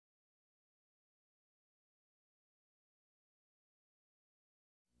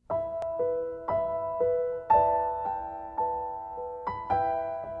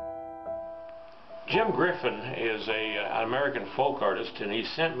Jim Griffin is an American folk artist, and he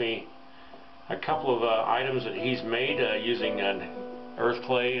sent me a couple of items that he's made using earth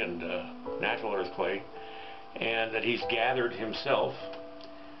clay and natural earth clay, and that he's gathered himself.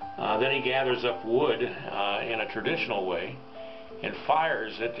 Then he gathers up wood in a traditional way and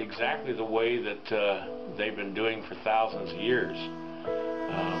fires it exactly the way that they've been doing for thousands of years.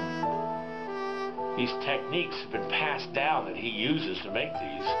 These techniques have been passed down that he uses to make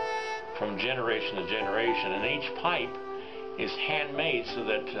these from generation to generation, and each pipe is handmade so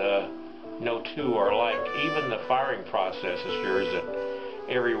that no two are alike. Even the firing process assures that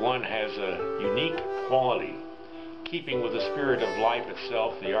every one has a unique quality. Keeping with the spirit of life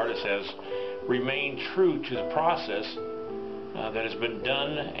itself, the artist has remained true to the process that has been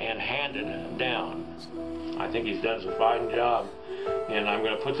done and handed down. I think he's done a fine job, and I'm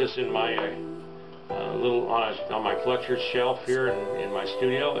going to put this in my on my collector's shelf here in my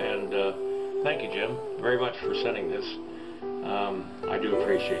studio. And thank you, Jim, very much for sending this. I do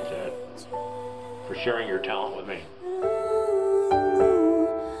appreciate that, for sharing your talent with me.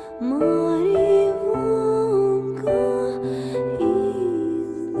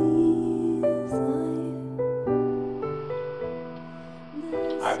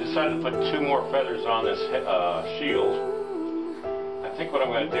 I've decided to put 2 more feathers on this shield. I think what I'm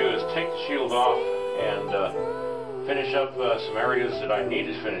going to do is take the shield off and finish up some areas that I need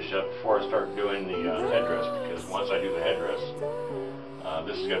to finish up before I start doing the headdress, because once I do the headdress,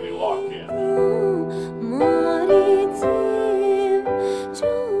 this is going to be locked in.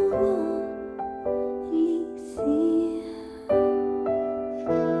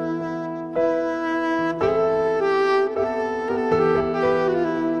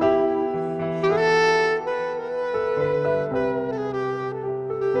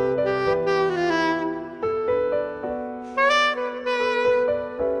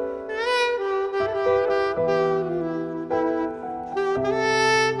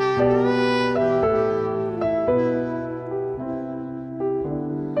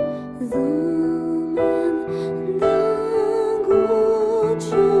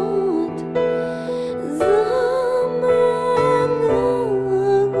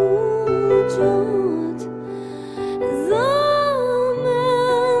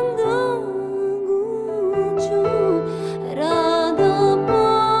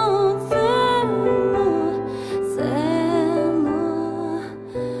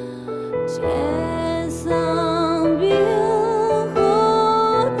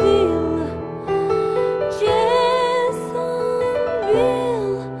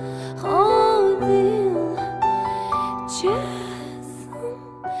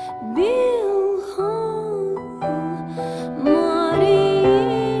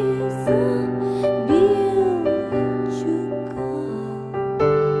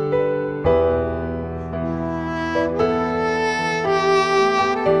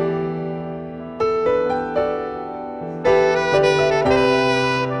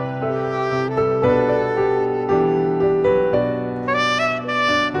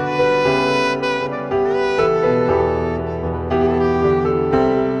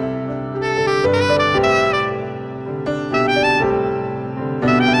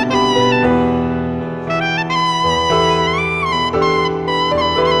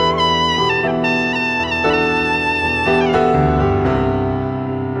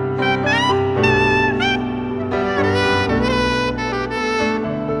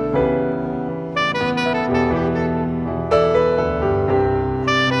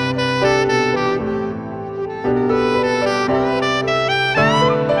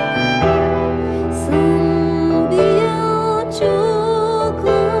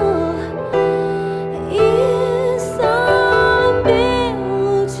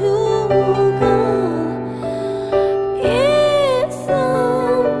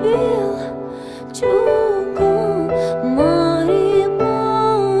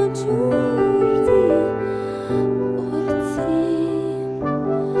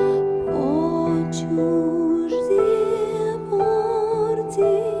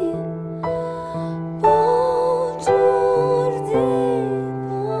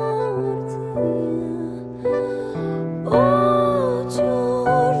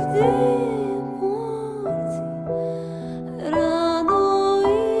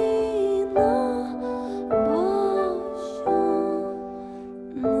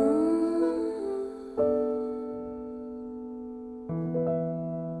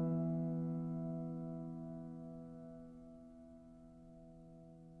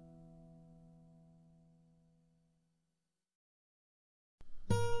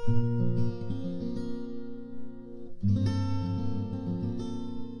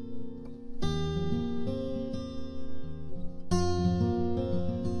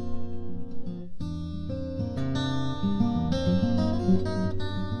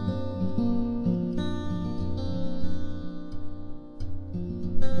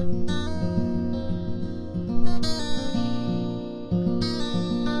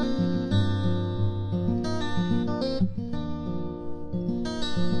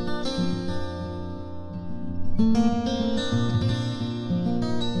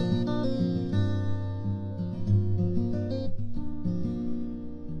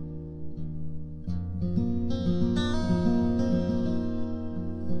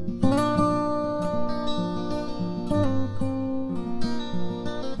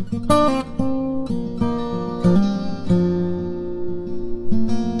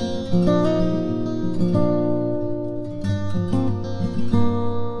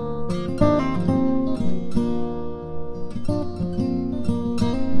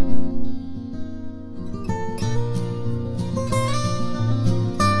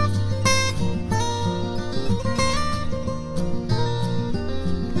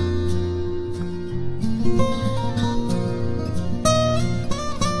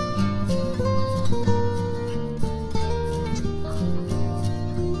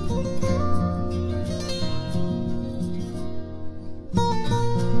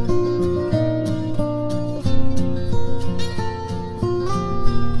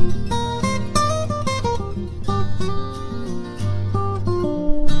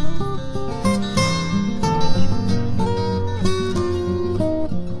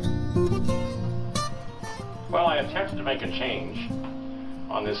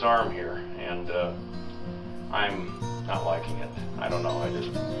 this arm here, and I'm not liking it. I don't know.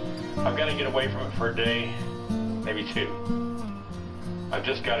 I've got to get away from it for a day, maybe two. I've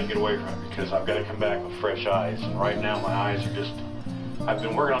just got to get away from it because I've got to come back with fresh eyes. And right now my eyes are just, I've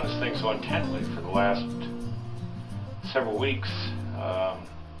been working on this thing so intently for the last several weeks.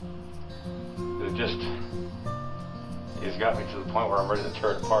 It just, it's got me to the point where I'm ready to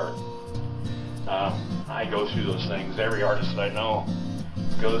tear it apart. I go through those things. Every artist that I know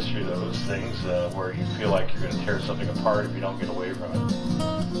goes through those things where you feel like you're going to tear something apart if you don't get away from it.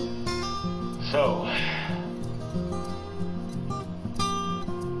 So, I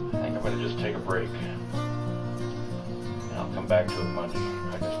think I'm going to just take a break. And I'll come back to it Monday.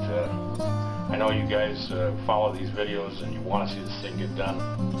 I know you guys follow these videos and you want to see this thing get done.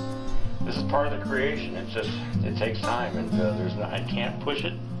 This is part of the creation. It's just, it takes time, and I can't push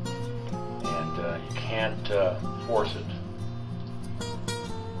it, and you can't force it.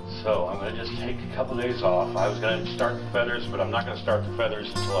 So I'm going to just take a couple days off. I was going to start the feathers, but I'm not going to start the feathers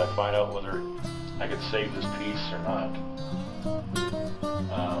until I find out whether I can save this piece or not.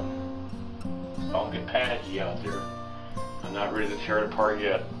 Don't get panicky out there. I'm not ready to tear it apart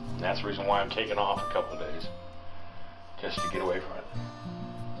yet. And that's the reason why I'm taking off a couple of days, just to get away from it.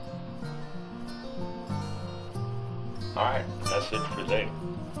 Alright, that's it for today.